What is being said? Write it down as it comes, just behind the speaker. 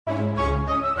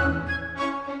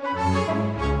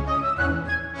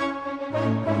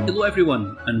Hello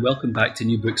everyone, and welcome back to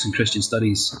New Books in Christian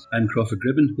Studies. I'm Crawford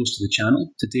Gribben, host of the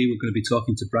channel. Today we're going to be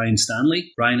talking to Brian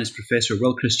Stanley. Brian is Professor of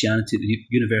World Christianity at the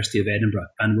University of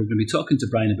Edinburgh, and we're going to be talking to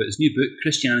Brian about his new book,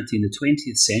 Christianity in the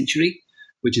 20th Century,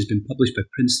 which has been published by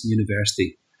Princeton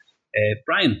University.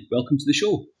 Brian, welcome to the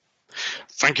show.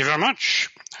 Thank you very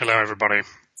much. Hello everybody.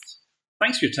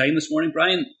 Thanks for your time this morning,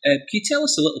 Brian. Can you tell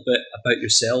us a little bit about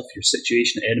yourself, your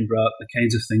situation at Edinburgh, the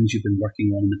kinds of things you've been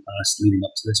working on in the past leading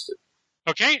up to this book?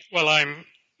 Okay, well, I'm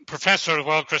Professor of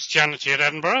World Christianity at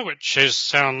Edinburgh, which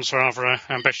sounds rather an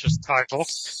ambitious title,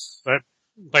 but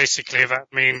basically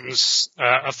that means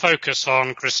a focus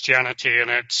on Christianity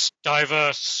and its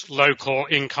diverse local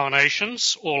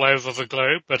incarnations all over the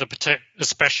globe, but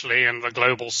especially in the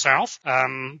global south.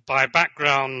 By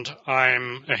background,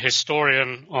 I'm a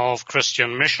historian of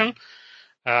Christian mission.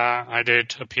 I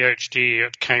did a PhD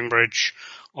at Cambridge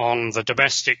on the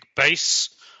domestic base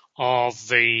of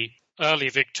the early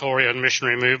Victorian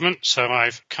missionary movement, so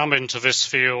I've come into this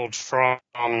field from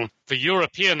the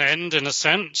European end, in a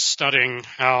sense, studying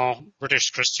how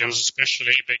British Christians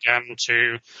especially began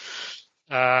to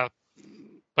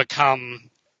become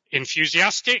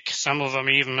enthusiastic, some of them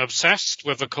even obsessed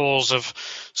with the cause of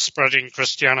spreading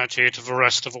Christianity to the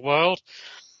rest of the world.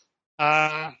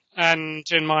 And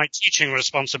in my teaching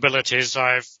responsibilities,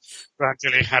 I've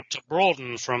gradually had to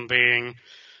broaden from being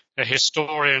a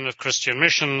historian of Christian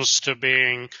missions to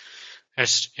being a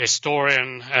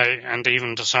historian and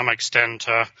even to some extent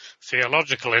a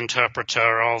theological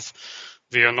interpreter of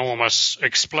the enormous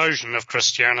explosion of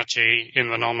Christianity in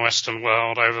the non-Western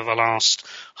world over the last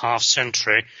half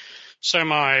century. So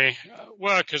my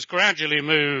work has gradually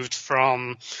moved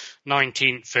from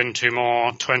 19th into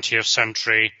more 20th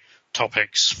century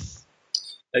topics.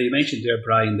 Now, you mentioned there,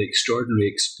 Brian, the extraordinary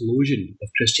explosion of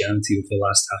Christianity over the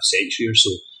last half century or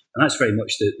so. And that's very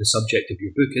much the subject of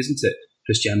your book, isn't it?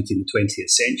 Christianity in the 20th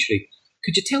Century.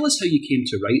 Could you tell us how you came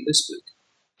to write this book?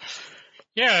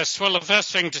 Yes, well, the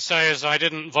first thing to say is I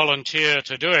didn't volunteer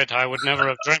to do it. I would never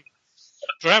have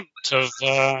dreamt of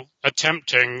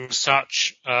attempting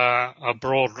such a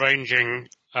broad-ranging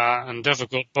and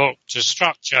difficult book to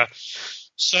structure.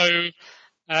 So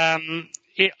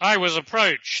I was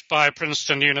approached by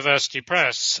Princeton University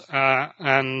Press,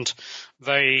 and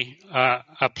they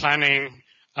are planning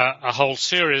a whole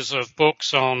series of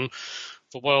books on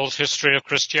the world history of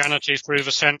Christianity through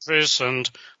the centuries, and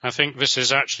I think this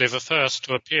is actually the first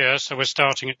to appear, so we're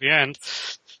starting at the end.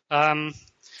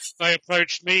 They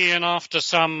approached me, and after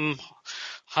some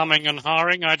humming and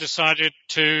hawing, I decided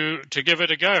to give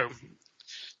it a go.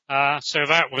 So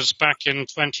that was back in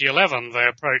 2011 they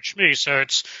approached me, so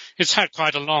it's had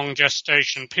quite a long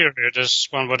gestation period, as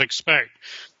one would expect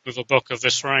with a book of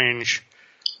this range.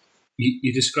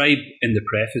 You describe in the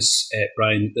preface,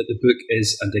 Brian, that the book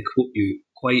is, and I quote you,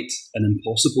 quite an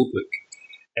impossible book.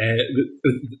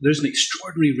 There's an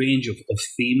extraordinary range of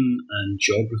theme and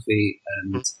geography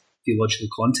and theological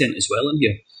content as well in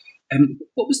here.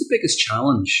 What was the biggest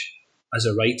challenge as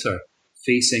a writer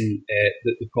facing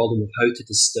the problem of how to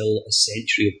distill a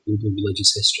century of global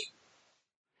religious history?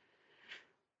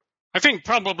 I think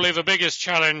probably the biggest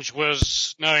challenge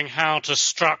was knowing how to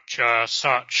structure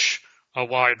such a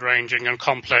wide-ranging and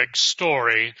complex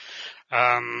story.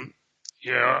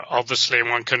 Obviously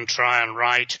one can try and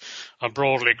write a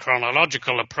broadly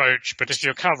chronological approach, but if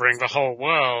you're covering the whole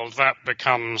world, that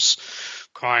becomes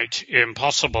quite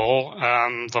impossible.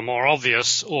 The more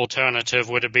obvious alternative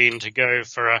would have been to go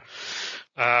for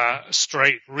a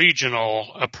straight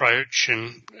regional approach,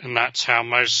 and that's how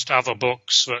most other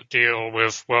books that deal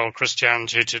with world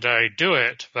Christianity today do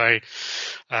it. They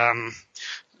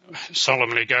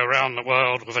solemnly go around the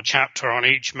world with a chapter on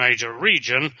each major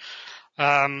region.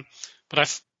 But I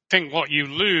think what you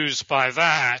lose by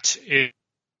that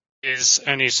is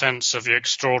any sense of the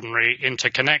extraordinary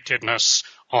interconnectedness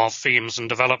of themes and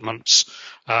developments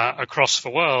across the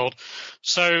world.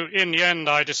 So in the end,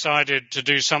 I decided to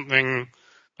do something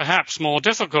perhaps more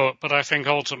difficult, but I think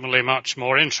ultimately much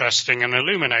more interesting and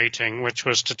illuminating, which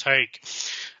was to take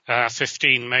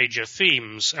 15 major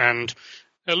themes and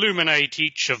illuminate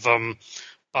each of them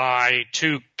by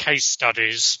 2 case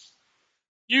studies,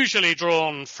 usually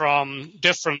drawn from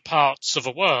different parts of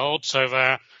the world, so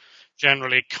they're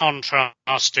generally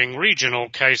contrasting regional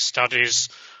case studies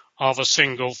of a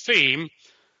single theme,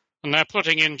 and they're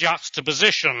putting in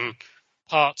juxtaposition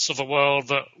parts of the world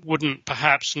that wouldn't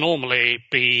perhaps normally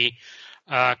be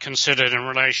considered in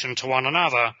relation to one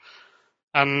another.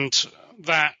 And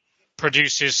that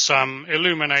produces some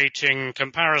illuminating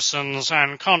comparisons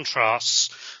and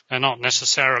contrasts. They're not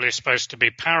necessarily supposed to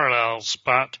be parallels,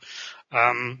 but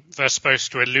They're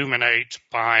supposed to illuminate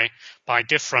by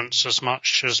difference as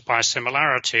much as by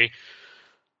similarity.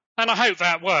 And I hope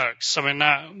that works. I mean,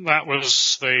 that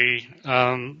was the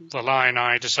line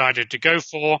I decided to go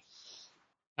for,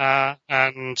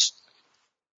 and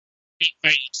it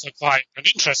made for quite an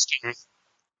interesting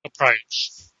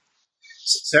approach.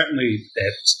 Certainly,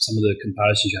 some of the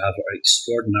comparisons you have are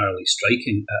extraordinarily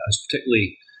striking. I was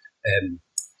particularly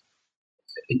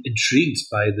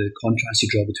intrigued by the contrast you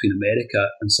draw between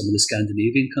America and some of the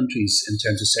Scandinavian countries in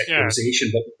terms of secularization,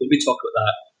 but we'll talk about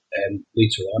that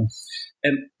later on.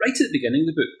 Right at the beginning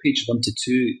of the book, page 1 to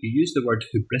 2, you use the word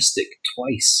hubristic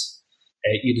twice.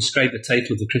 You describe the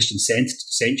title of the Christian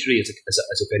Century as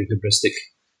a very hubristic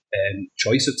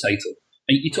choice of title.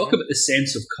 And you talk about the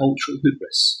sense of cultural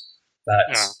hubris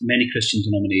that many Christian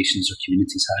denominations or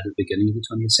communities had at the beginning of the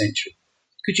 20th century.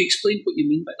 Could you explain what you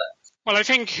mean by that? Well, I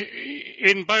think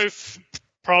in both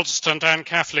Protestant and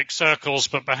Catholic circles,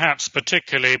 but perhaps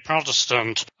particularly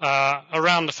Protestant,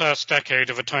 around the first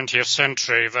decade of the 20th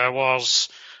century, there was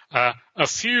a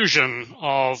fusion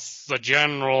of the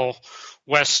general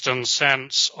Western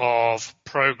sense of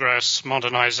progress,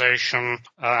 modernization,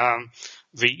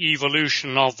 the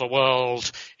evolution of the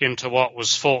world into what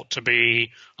was thought to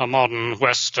be a modern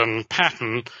Western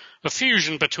pattern, a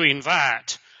fusion between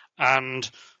that and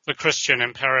the Christian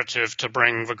imperative to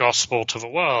bring the gospel to the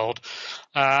world.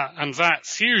 And that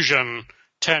fusion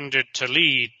tended to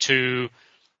lead to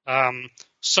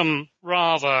some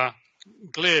rather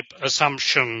glib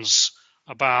assumptions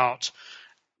about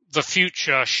the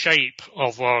future shape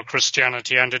of world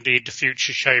Christianity and indeed the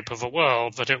future shape of the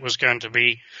world, that it was going to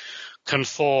be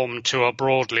conformed to a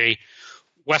broadly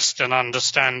Western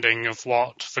understanding of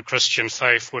what the Christian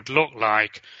faith would look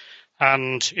like.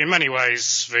 And in many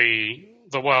ways,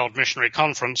 the World Missionary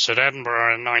Conference at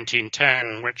Edinburgh in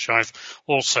 1910, which I've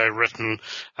also written,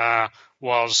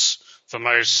 was the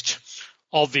most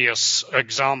obvious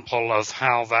example of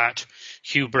how that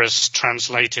hubris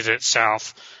translated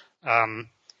itself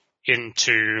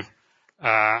into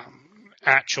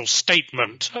actual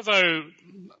statement, although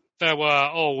there were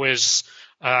always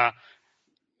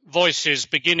voices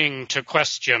beginning to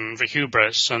question the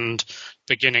hubris and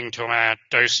beginning to add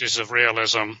doses of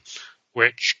realism,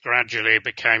 which gradually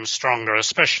became stronger,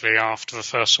 especially after the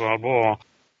First World War.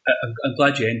 I'm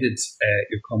glad you ended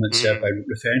your comments there by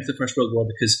referring to the First World War,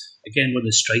 because, again, one of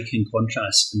the striking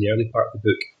contrasts in the early part of the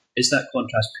book is that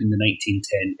contrast between the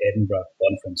 1910 Edinburgh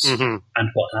Conference and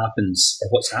what happens, or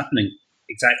what's happening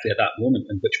exactly at that moment,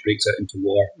 and which breaks out into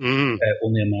war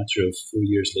only a matter of 4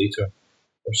 years later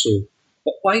or so.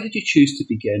 But why did you choose to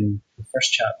begin the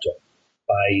first chapter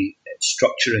by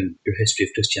structuring your history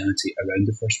of Christianity around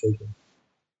the First World War?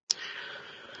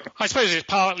 I suppose it's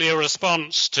partly a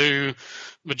response to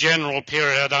the general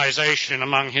periodization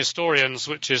among historians,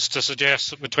 which is to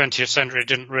suggest that the 20th century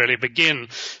didn't really begin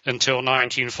until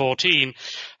 1914.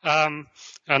 And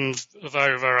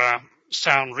though there are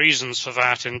sound reasons for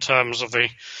that in terms of the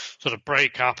sort of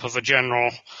breakup of the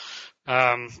general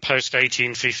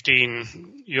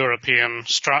post-1815 European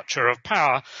structure of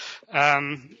power,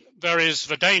 there is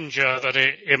the danger that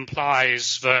it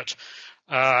implies that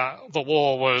the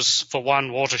war was the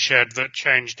one watershed that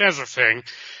changed everything.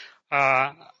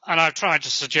 And I've tried to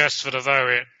suggest that although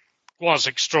it was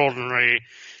extraordinarily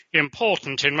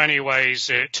important in many ways,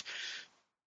 it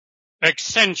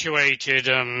accentuated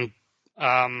and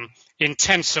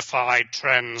intensified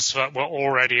trends that were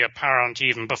already apparent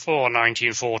even before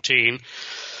 1914.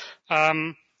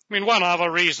 One other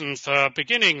reason for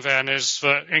beginning then is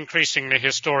that increasingly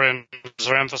historians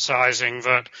are emphasizing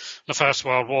that the First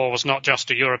World War was not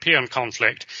just a European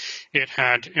conflict. It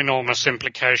had enormous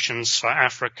implications for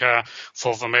Africa,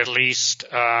 for the Middle East,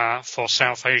 for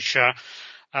South Asia.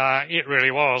 It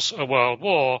really was a world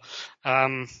war,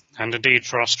 and indeed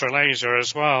for Australasia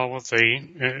as well, with the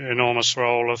enormous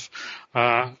role of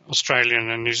Australian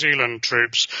and New Zealand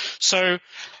troops. So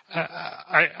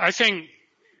I think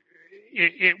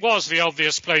it was the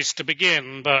obvious place to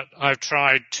begin, but I've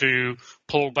tried to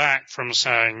pull back from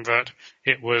saying that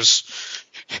it was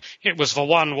the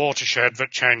one watershed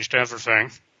that changed everything.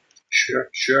 Sure.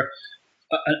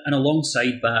 And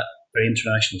alongside that very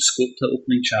international scope to the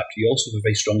opening chapter, you also have a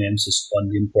very strong emphasis on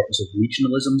the importance of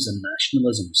regionalisms and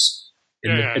nationalisms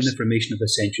in the formation of the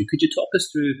century. Could you talk us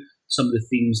through some of the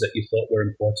themes that you thought were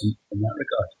important in that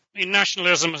regard?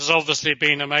 Nationalism has obviously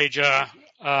been a major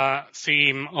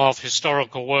theme of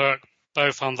historical work,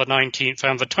 both on the 19th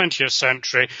and the 20th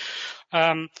century,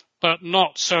 but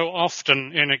not so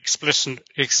often in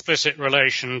explicit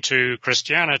relation to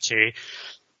Christianity.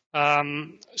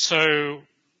 So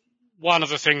one of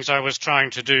the things I was trying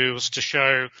to do was to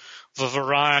show the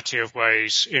variety of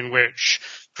ways in which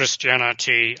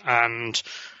Christianity and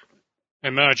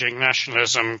emerging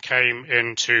nationalism came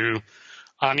into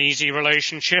uneasy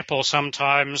relationship, or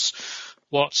sometimes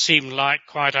what seemed like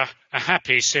quite a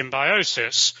happy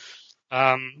symbiosis.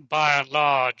 By and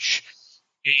large,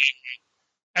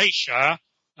 in Asia,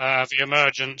 the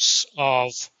emergence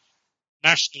of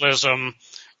nationalism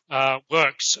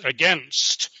works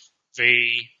against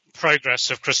the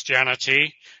progress of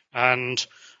Christianity, and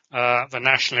the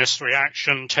nationalist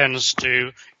reaction tends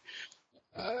to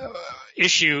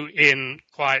issue in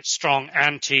quite strong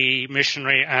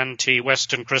anti-missionary,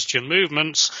 anti-Western Christian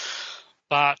movements.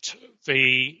 But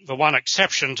the one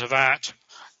exception to that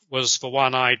was the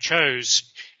one I chose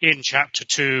in Chapter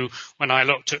 2 when I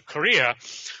looked at Korea,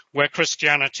 where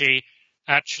Christianity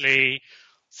actually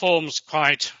forms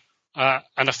quite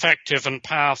an effective and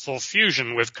powerful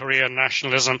fusion with Korean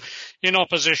nationalism in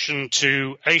opposition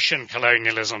to Asian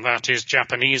colonialism, that is,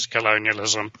 Japanese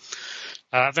colonialism.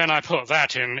 Then I put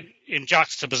that in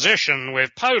juxtaposition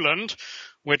with Poland,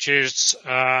 which is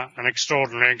an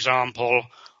extraordinary example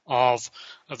of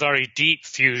a very deep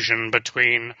fusion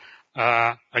between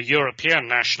a European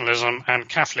nationalism and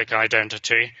Catholic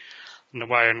identity, and the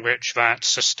way in which that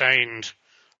sustained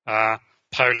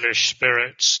Polish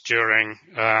spirits during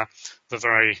the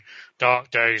very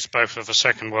dark days both of the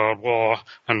Second World War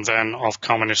and then of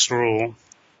communist rule.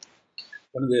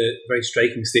 One of the very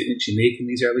striking statements you make in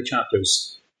these early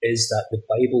chapters is that the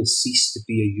Bible ceased to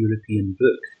be a European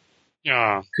book.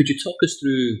 Yeah. Could you talk us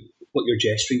through what you're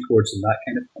gesturing towards in that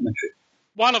kind of commentary?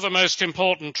 One of the most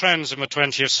important trends in the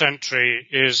 20th century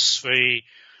is the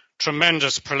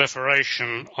tremendous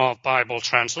proliferation of Bible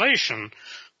translation,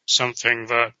 something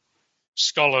that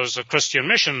scholars of Christian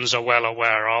missions are well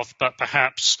aware of, but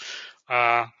perhaps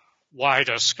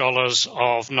wider scholars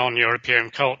of non-European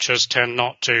cultures tend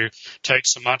not to take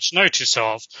so much notice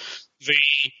of. The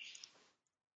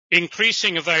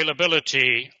increasing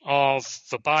availability of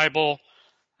the Bible,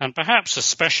 and perhaps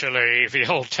especially the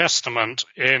Old Testament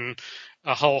in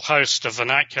a whole host of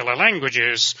vernacular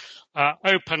languages,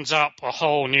 opens up a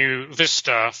whole new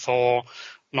vista for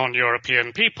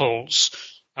non-European peoples.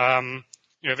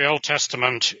 The Old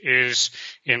Testament is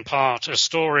in part a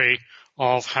story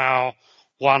of how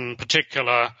one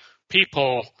particular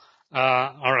people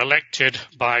are elected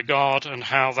by God, and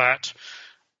how that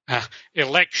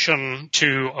election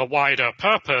to a wider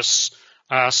purpose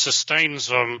sustains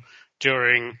them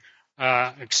during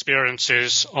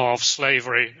experiences of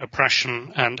slavery,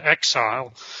 oppression, and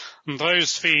exile. And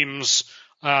those themes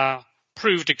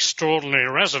proved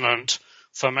extraordinarily resonant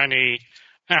for many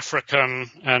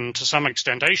African and to some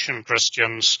extent Asian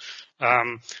Christians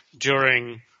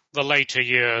during the later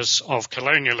years of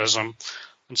colonialism.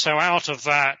 And so out of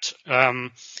that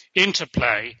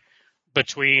interplay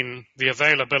between the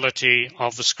availability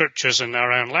of the scriptures in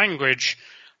their own language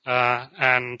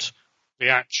and the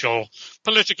actual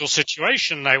political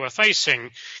situation they were facing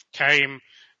came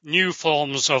new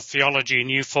forms of theology,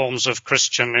 new forms of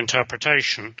Christian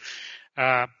interpretation.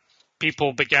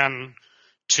 People began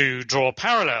to draw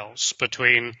parallels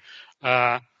between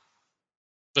the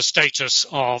status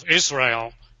of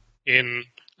Israel in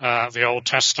the Old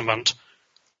Testament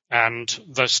and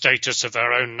the status of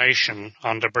their own nation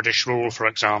under British rule, for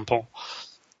example.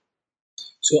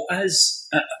 So as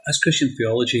Christian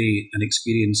theology and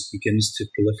experience begins to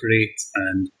proliferate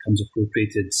and becomes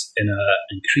appropriated in an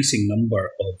increasing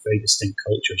number of very distinct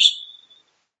cultures,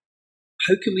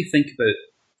 how can we think about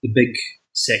the big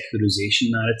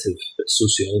secularization narrative that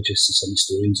sociologists and some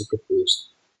historians have proposed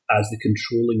as the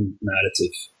controlling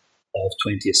narrative of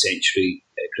 20th century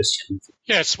Christianity?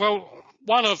 Yes, well,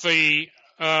 one of the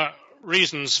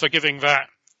reasons for giving that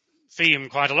theme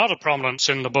quite a lot of prominence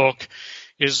in the book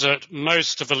is that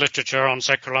most of the literature on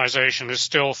secularization is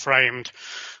still framed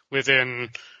within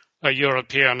a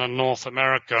European and North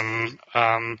American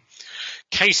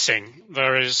casing.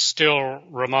 There is still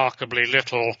remarkably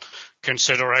little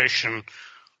consideration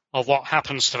of what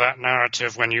happens to that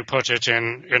narrative when you put it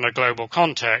in a global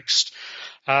context.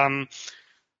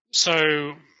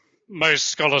 So most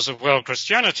scholars of world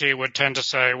Christianity would tend to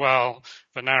say, well,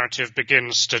 the narrative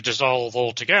begins to dissolve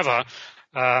altogether,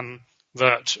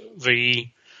 that the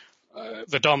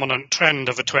dominant trend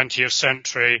of the 20th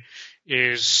century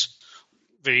is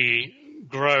the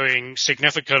growing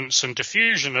significance and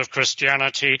diffusion of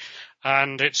Christianity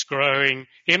and its growing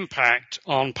impact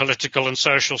on political and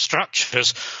social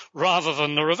structures, rather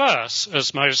than the reverse,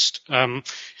 as most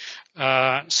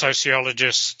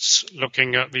sociologists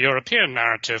looking at the European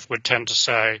narrative would tend to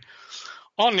say.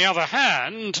 On the other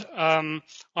hand,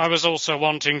 I was also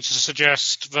wanting to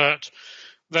suggest that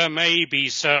there may be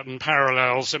certain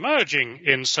parallels emerging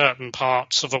in certain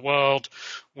parts of the world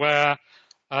where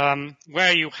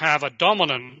you have a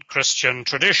dominant Christian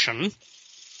tradition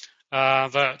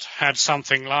that had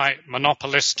something like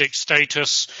monopolistic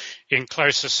status in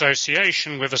close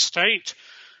association with a state,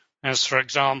 as for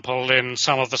example in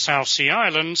some of the South Sea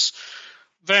Islands,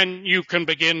 then you can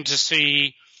begin to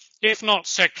see, if not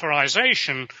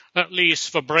secularization, at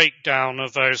least the breakdown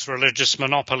of those religious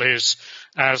monopolies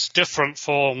as different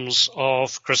forms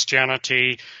of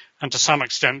Christianity and to some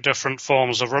extent different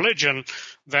forms of religion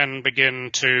then begin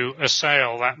to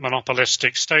assail that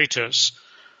monopolistic status.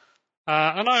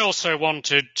 And I also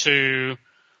wanted to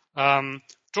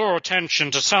draw attention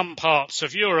to some parts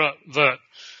of Europe that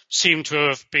seem to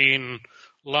have been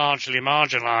largely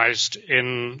marginalized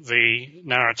in the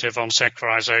narrative on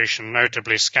secularization,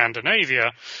 notably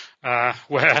Scandinavia,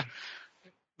 where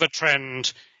the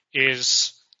trend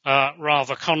is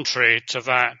rather contrary to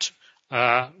that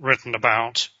written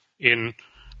about in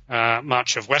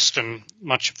most of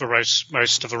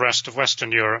the rest of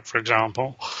Western Europe, for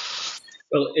example.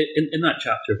 Well, in that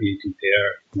chapter where you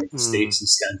compare the United States and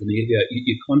Scandinavia,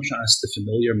 you contrast the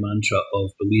familiar mantra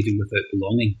of believing without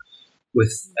belonging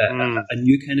with a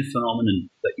new kind of phenomenon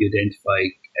that you identify,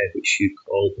 which you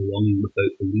call belonging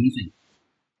without believing.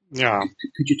 Yeah.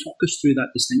 Could you talk us through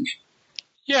that distinction?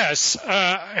 Yes.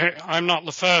 I'm not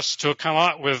the first to have come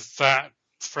up with that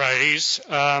phrase.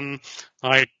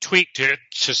 I tweaked it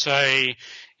to say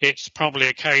it's probably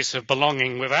a case of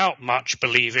belonging without much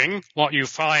believing. What you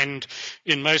find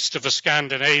in most of the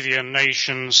Scandinavian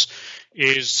nations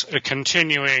is a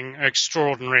continuing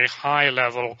extraordinary high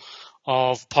level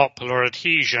of popular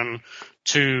adhesion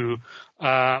to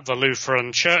the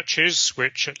Lutheran churches,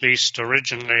 which at least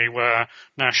originally were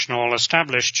national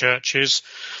established churches,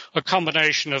 a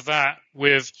combination of that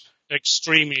with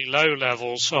extremely low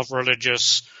levels of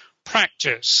religious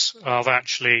practice of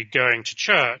actually going to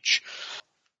church.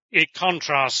 It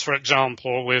contrasts, for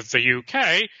example, with the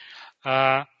UK,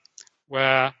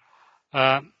 where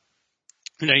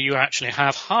you actually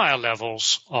have higher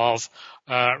levels of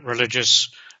religious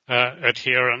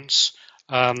adherence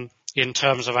in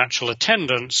terms of actual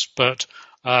attendance, but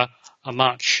a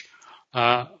much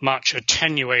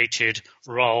attenuated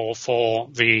role for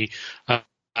the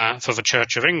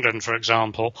Church of England, for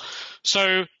example.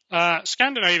 So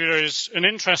Scandinavia is an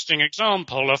interesting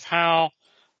example of how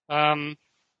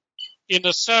in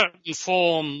a certain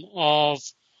form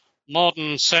of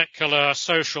modern secular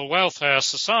social welfare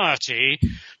society,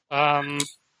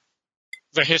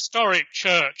 the historic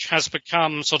church has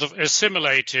become sort of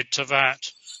assimilated to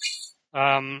that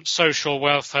social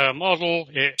welfare model.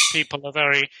 People are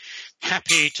very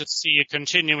happy to see a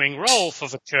continuing role for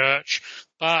the church,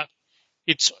 but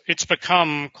it's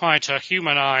become quite a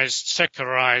humanized,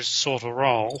 secularized sort of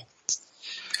role.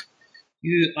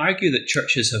 You argue that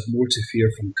churches have more to fear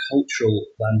from cultural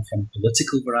than from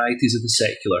political varieties of the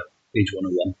secular, page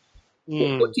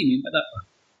 101. What do you mean by that?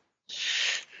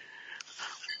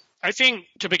 I think,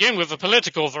 to begin with, the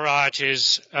political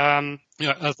varieties, although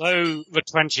the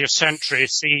 20th century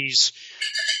sees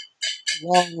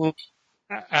long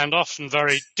and often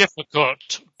very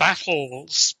difficult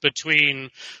battles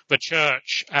between the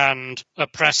church and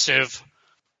oppressive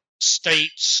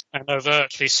states and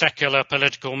overtly secular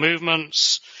political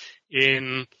movements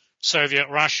in Soviet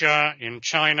Russia, in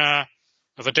China,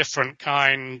 of a different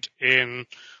kind in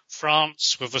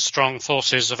France with the strong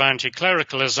forces of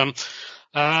anti-clericalism.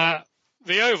 The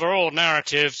overall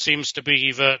narrative seems to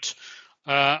be that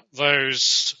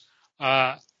those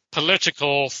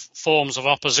political forms of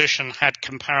opposition had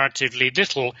comparatively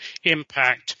little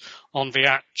impact on the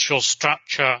actual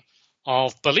structure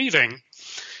of believing.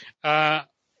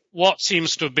 What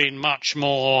seems to have been much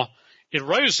more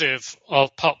erosive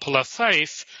of popular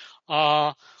faith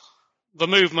are the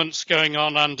movements going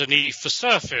on underneath the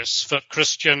surface that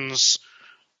Christians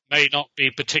may not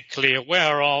be particularly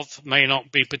aware of, may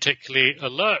not be particularly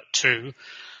alert to.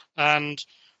 And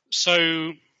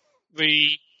so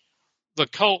the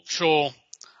cultural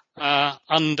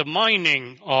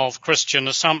undermining of Christian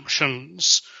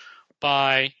assumptions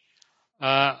by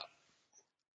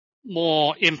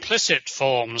more implicit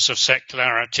forms of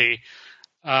secularity,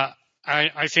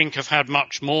 I think have had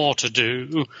much more to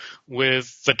do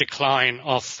with the decline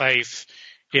of faith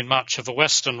in much of the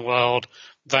Western world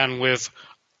than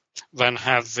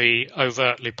have the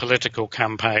overtly political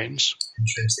campaigns.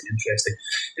 Interesting.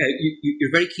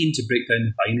 You're very keen to break down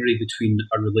the binary between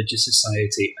a religious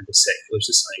society and a secular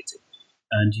society.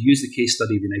 And you use the case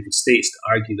study of the United States to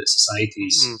argue that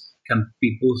societies can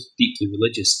be both deeply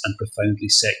religious and profoundly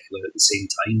secular at the same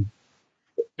time.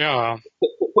 Yeah.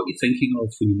 What are you thinking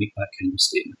of when you make that kind of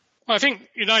statement? Well, I think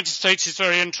the United States is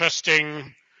very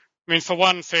interesting. I mean, for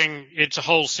one thing, it's a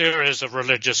whole series of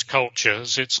religious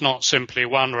cultures. It's not simply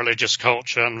one religious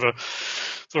culture. And the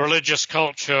religious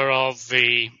culture of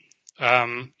the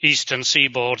eastern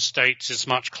seaboard states is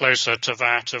much closer to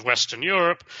that of Western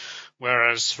Europe,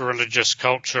 whereas the religious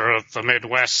culture of the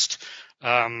Midwest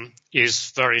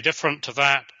is very different to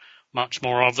that, much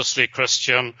more obviously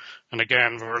Christian. And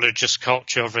again, the religious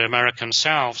culture of the American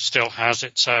South still has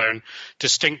its own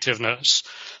distinctiveness.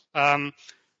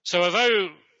 So although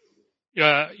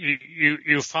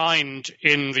you find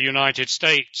in the United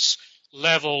States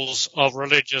levels of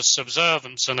religious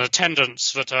observance and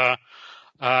attendance that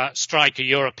strike a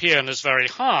European as very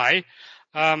high,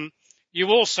 you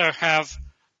also have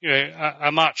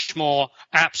a much more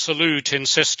absolute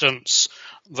insistence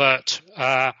that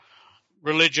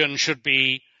religion should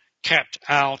be kept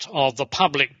out of the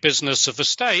public business of the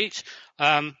state,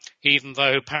 even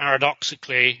though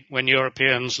paradoxically, when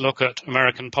Europeans look at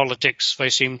American politics, they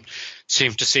seem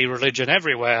to see religion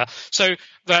everywhere. So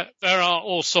that there are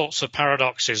all sorts of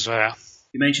paradoxes there.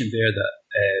 You mentioned there that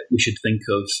we should think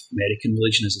of American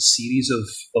religion as a series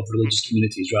of religious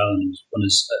communities rather than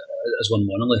as one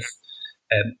monolith.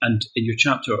 And in your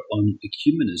chapter on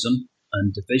ecumenism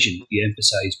and division, you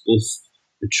emphasise both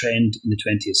the trend in the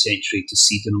 20th century to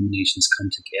see denominations come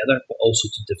together, but also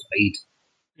to divide.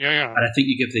 Yeah. And I think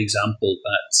you give the example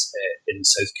that in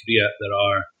South Korea there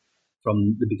are,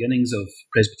 from the beginnings of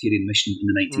Presbyterian mission in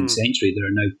the 19th century, there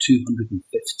are now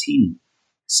 215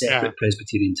 separate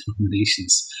Presbyterian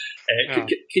denominations.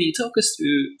 Can you talk us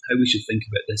through how we should think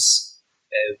about this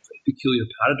peculiar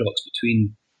paradox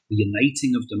between the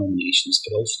uniting of denominations,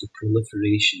 but also the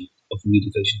proliferation of new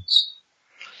divisions?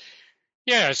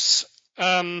 Yes.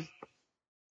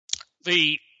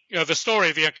 The story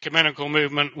of the ecumenical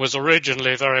movement was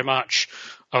originally very much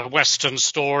a Western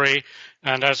story,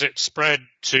 and as it spread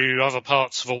to other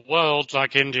parts of the world,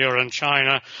 like India and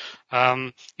China,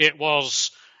 it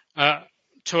was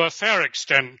to a fair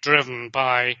extent driven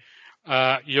by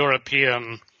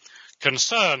European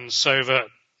concerns, so that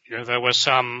there were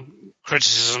some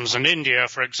criticisms in India,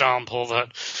 for example,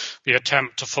 that the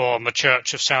attempt to form the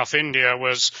Church of South India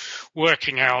was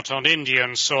working out on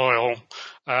Indian soil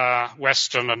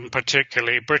Western and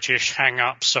particularly British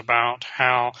hang-ups about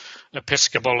how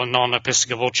Episcopal and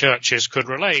non-Episcopal churches could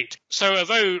relate. So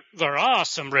although there are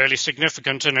some really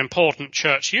significant and important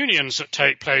church unions that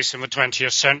take place in the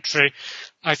 20th century,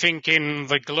 I think in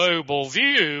the global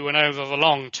view and over the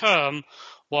long term,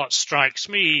 what strikes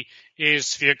me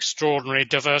is the extraordinary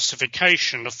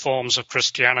diversification of forms of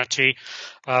Christianity,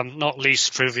 not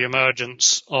least through the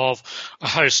emergence of a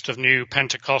host of new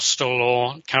Pentecostal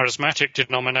or charismatic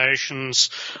denominations,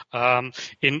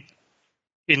 in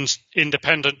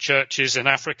independent churches in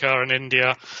Africa and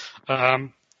India,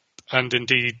 and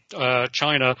indeed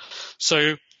China.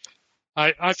 So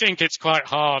I think it's quite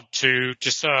hard to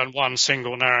discern one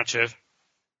single narrative.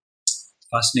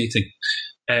 Fascinating.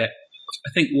 I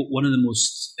think one of the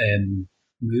most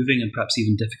moving and perhaps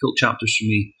even difficult chapters for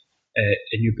me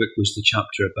in your book was the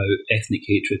chapter about ethnic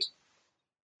hatred.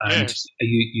 And yes.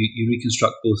 you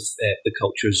reconstruct both the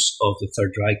cultures of the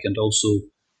Third Reich and also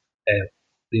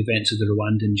the events of the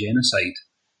Rwandan genocide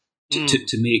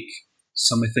to make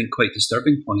some, I think, quite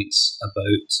disturbing points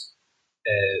about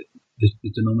the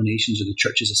denominations or the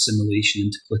church's assimilation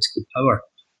into political power.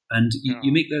 And you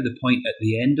make there the point at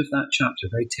the end of that chapter,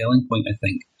 a very telling point, I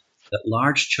think, that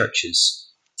large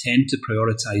churches tend to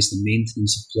prioritize the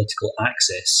maintenance of political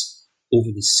access over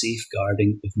the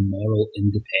safeguarding of moral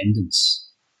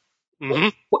independence.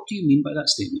 Mm-hmm. What do you mean by that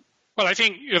statement? Well, I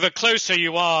think the closer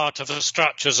you are to the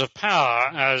structures of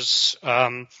power, as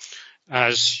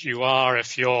you are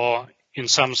if you're in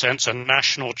some sense a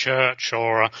national church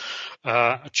or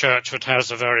a church that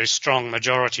has a very strong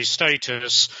majority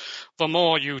status, the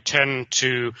more you tend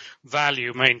to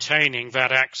value maintaining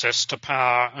that access to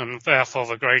power, and therefore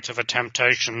the greater the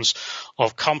temptations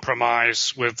of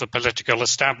compromise with the political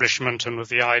establishment and with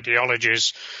the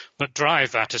ideologies that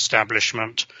drive that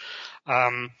establishment.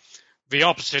 The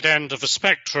opposite end of the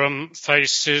spectrum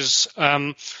faces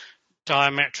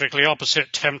diametrically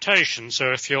opposite temptation.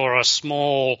 So if you're a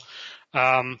small,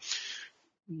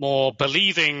 more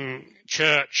believing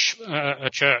church, a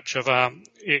church of an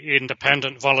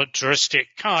independent, voluntaristic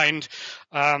kind,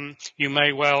 you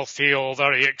may well feel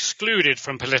very excluded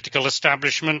from political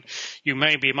establishment. You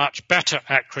may be much better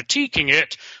at critiquing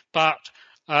it, but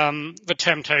the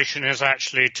temptation is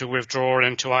actually to withdraw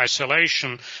into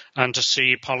isolation and to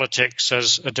see politics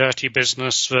as a dirty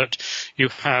business that you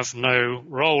have no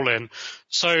role in.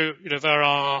 So, there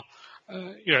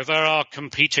are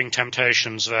competing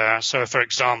temptations there. So, for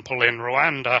example, in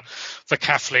Rwanda, the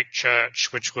Catholic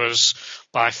Church, which was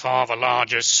by far the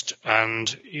largest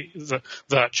and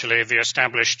virtually the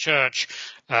established church,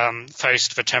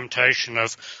 faced the temptation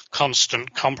of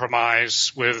constant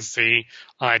compromise with the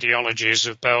ideologies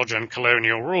of Belgian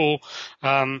colonial rule,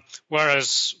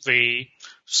 whereas the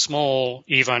small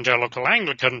evangelical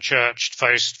Anglican Church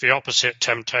faced the opposite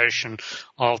temptation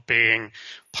of being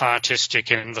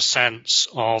pietistic in the sense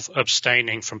of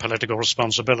abstaining from political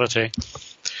responsibility.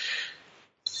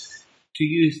 Do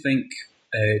you think,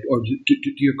 or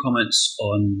do your comments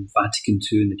on Vatican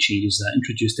II and the changes that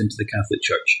introduced into the Catholic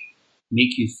Church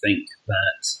make you think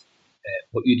that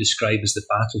what you describe as the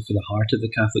battle for the heart of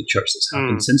the Catholic Church that's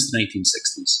happened since the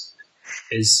 1960s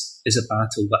is a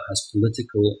battle that has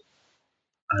political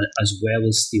as well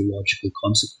as theological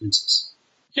consequences?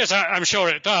 Yes, I'm sure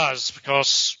it does,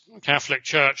 because the Catholic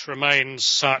Church remains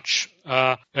such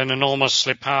an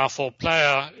enormously powerful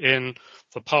player in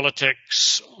the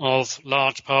politics of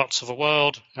large parts of the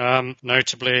world,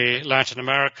 notably Latin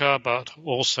America, but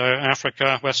also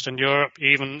Africa, Western Europe,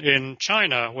 even in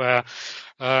China, where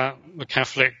the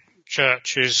Catholic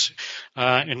Church is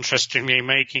interestingly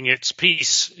making its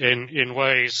peace in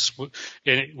ways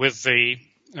with the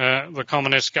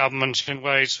communist government in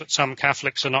ways that some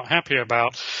Catholics are not happy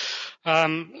about.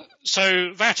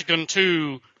 So Vatican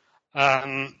II,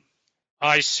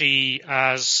 I see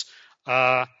as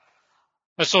a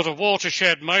sort of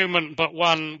watershed moment, but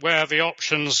one where the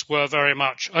options were very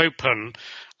much open,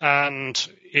 and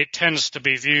it tends to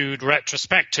be viewed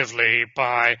retrospectively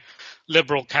by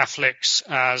liberal Catholics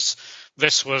as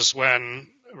this was when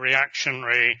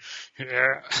reactionary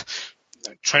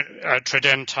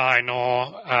Tridentine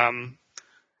or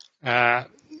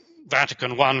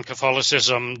Vatican I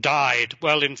Catholicism died.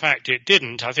 Well, in fact, it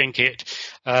didn't. I think it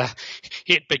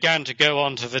began to go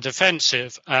on to the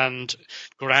defensive and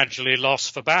gradually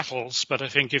lost the battles. But I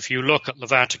think if you look at the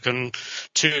Vatican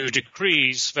II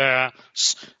decrees, they're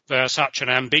such an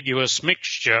ambiguous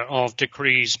mixture of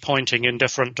decrees pointing in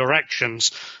different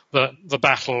directions that the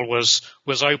battle was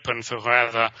open for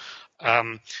whoever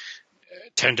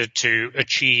tended to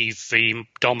achieve the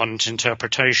dominant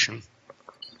interpretation.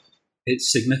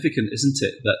 It's significant, isn't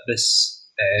it, that this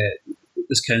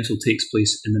council takes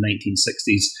place in the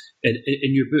 1960s.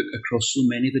 In your book, across so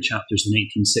many of the chapters, the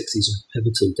 1960s are a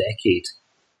pivotal decade.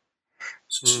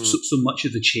 So much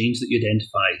of the change that you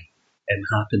identify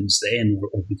happens then,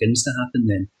 or begins to happen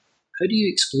then. How do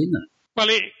you explain that? Well,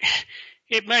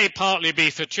 it may partly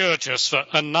be fortuitous that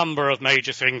a number of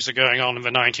major things are going on in the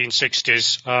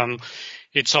 1960s.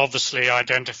 It's obviously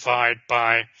identified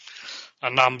by a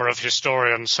number of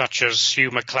historians, such as Hugh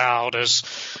MacLeod, as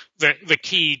the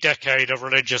key decade of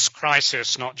religious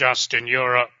crisis, not just in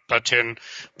Europe, but in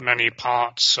many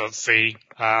parts of the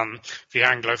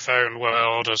Anglophone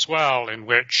world as well, in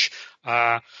which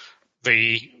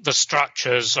the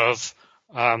structures of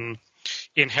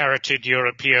inherited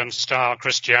European-style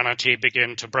Christianity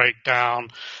begin to break down,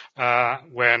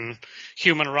 when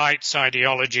human rights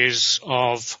ideologies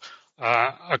of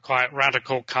a quite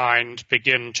radical kind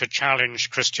begin to challenge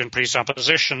Christian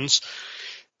presuppositions.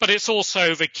 But it's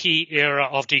also the key era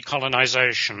of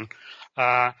decolonization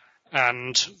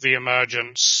and the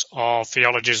emergence of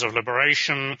theologies of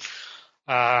liberation.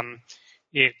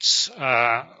 It's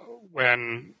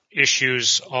when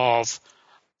issues of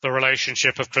the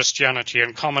relationship of Christianity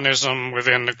and communism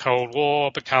within the Cold War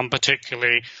become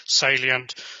particularly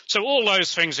salient. So all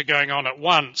those things are going on at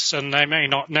once, and they may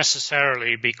not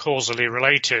necessarily be causally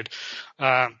related,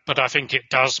 but I think it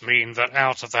does mean that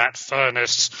out of that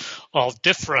furnace of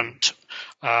different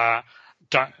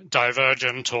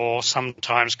divergent or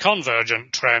sometimes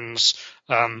convergent trends,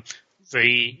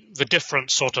 the different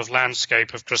sort of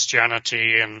landscape of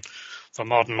Christianity in the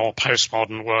modern or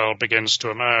postmodern world begins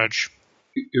to emerge.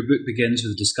 Your book begins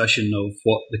with a discussion of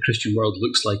what the Christian world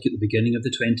looks like at the beginning of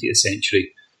the 20th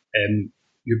century.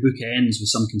 Your book ends with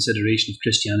some consideration of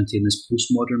Christianity in this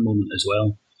postmodern moment as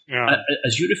well. Yeah.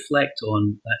 As you reflect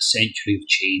on that century of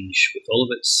change with all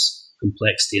of its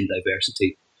complexity and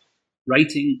diversity,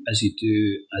 writing as you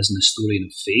do as an historian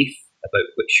of faith,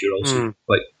 about which you're also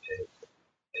quite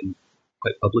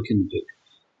public in the book,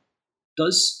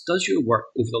 does your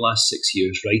work over the last 6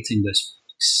 years writing this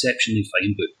exceptionally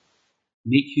fine book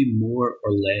make you more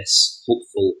or less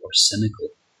hopeful or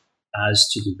cynical as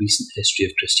to the recent history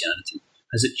of Christianity?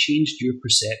 Has it changed your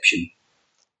perception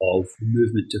of the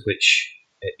movement to which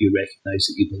you recognise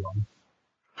that you belong?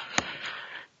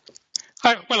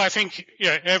 I think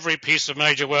every piece of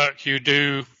major work you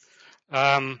do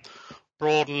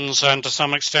broadens and to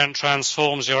some extent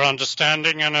transforms your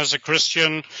understanding, and as a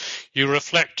Christian you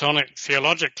reflect on it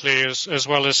theologically as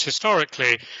well as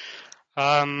historically.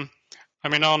 On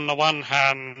the one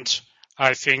hand,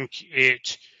 I think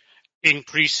it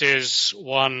increases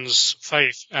one's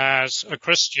faith as a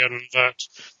Christian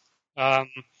that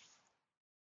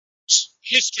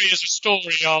history is a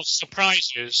story of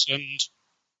surprises, and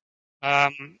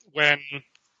when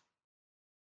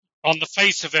on the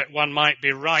face of it one might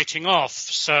be writing off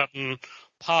certain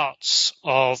parts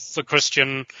of the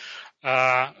Christian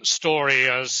story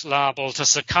as liable to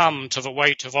succumb to the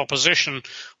weight of opposition,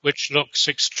 which looks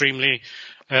extremely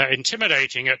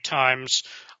intimidating at times,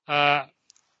 the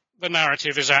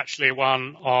narrative is actually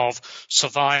one of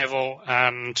survival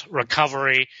and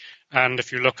recovery, and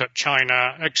if you look at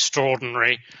China,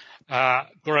 extraordinary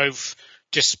growth,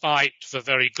 despite the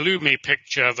very gloomy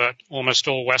picture that almost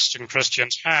all Western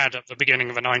Christians had at the beginning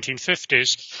of the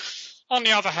 1950s. On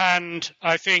the other hand,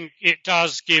 I think it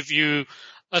does give you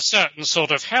a certain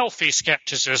sort of healthy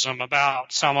skepticism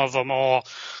about some of the more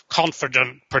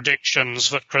confident predictions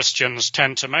that Christians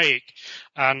tend to make,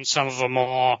 and some of the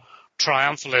more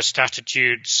triumphalist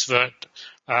attitudes that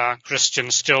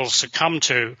Christians still succumb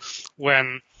to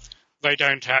when they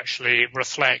don't actually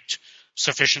reflect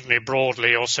sufficiently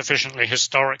broadly or sufficiently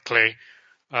historically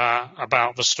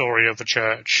about the story of the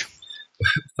church.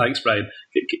 Thanks, Brian.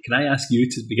 Can I ask you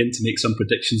to begin to make some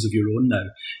predictions of your own now?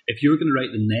 If you were going to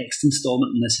write the next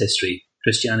instalment in this history,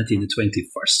 Christianity in the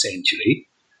 21st century,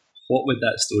 what would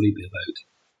that story be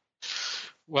about?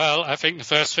 Well, I think the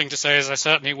first thing to say is I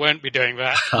certainly won't be doing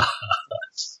that.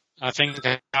 I think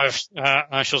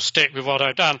I shall stick with what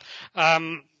I've done.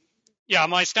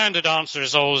 My standard answer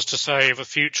is always to say the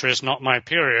future is not my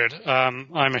period.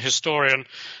 I'm a historian,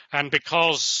 and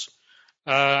because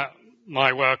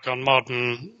my work on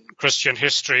modern Christian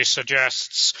history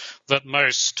suggests that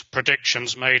most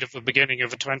predictions made at the beginning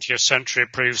of the 20th century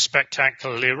prove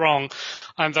spectacularly wrong,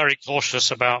 I'm very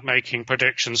cautious about making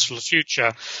predictions for the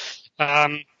future.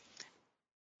 I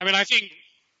think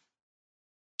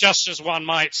just as one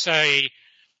might say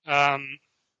that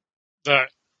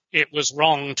it was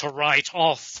wrong to write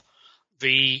off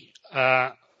the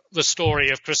story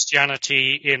of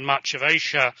Christianity in much of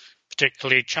Asia,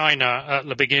 particularly China, at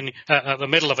the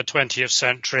middle of the 20th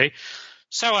century,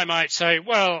 so I might say,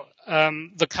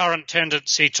 the current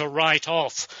tendency to write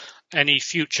off any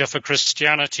future for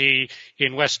Christianity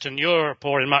in Western Europe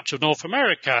or in much of North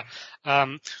America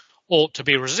ought to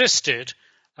be resisted.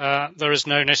 There is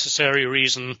no necessary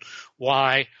reason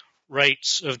why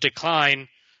rates of decline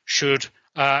should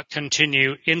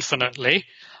continue infinitely,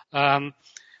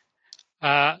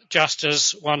 just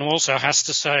as one also has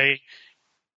to say,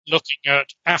 looking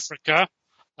at Africa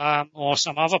or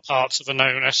some other parts of the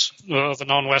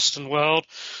non-Western world,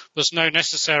 there's no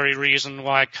necessary reason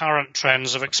why current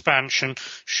trends of expansion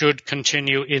should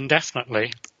continue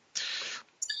indefinitely.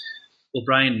 Well,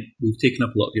 Brian, we've taken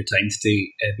up a lot of your time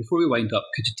today. Before we wind up,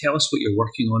 could you tell us what you're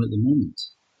working on at the moment?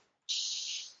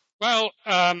 Well,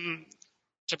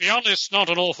 to be honest, not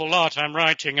an awful lot. I'm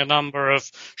writing a number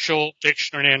of short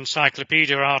dictionary and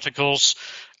encyclopedia articles.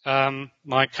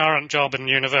 My current job in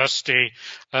university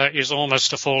is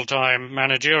almost a full-time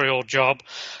managerial job,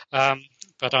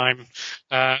 but I'm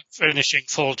finishing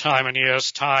full-time in a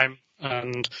year's time,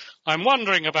 and I'm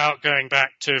wondering about going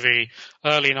back to the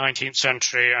early 19th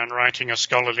century and writing a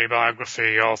scholarly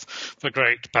biography of the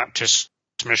great Baptist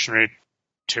missionary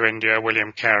to India,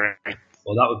 William Carey.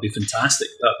 Well, that would be fantastic.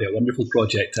 That would be a wonderful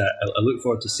project. I look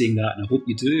forward to seeing that, and I hope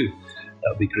you do. That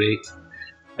would be great.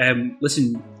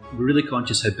 Listen, we're really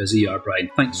conscious how busy you are,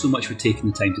 Brian. Thanks so much for taking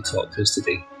the time to talk to us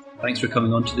today. Thanks for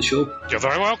coming on to the show. You're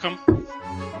very welcome.